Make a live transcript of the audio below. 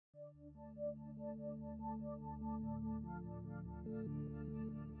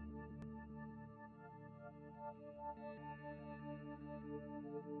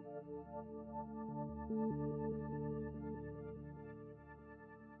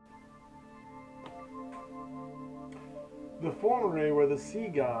The Fomorii were the sea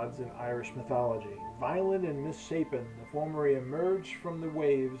gods in Irish mythology. Violent and misshapen, the Fomorii emerged from the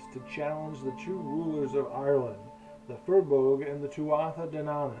waves to challenge the two rulers of Ireland, the Firbolg and the Tuatha De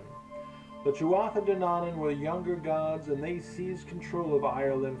Danann. The Tuatha De Danann were younger gods, and they seized control of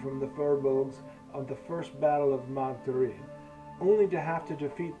Ireland from the Firbolgs at the First Battle of Magdalene, only to have to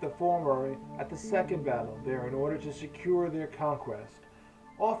defeat the Fomorii at the Second Battle there in order to secure their conquest.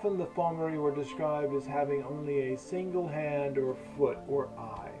 Often the Fomorii were described as having only a single hand or foot or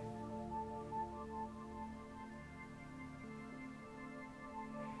eye.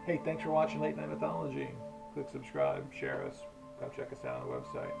 Hey, thanks for watching Late Night Mythology. Click subscribe, share us, come check us out on the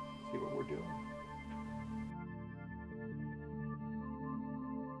website, see what we're doing.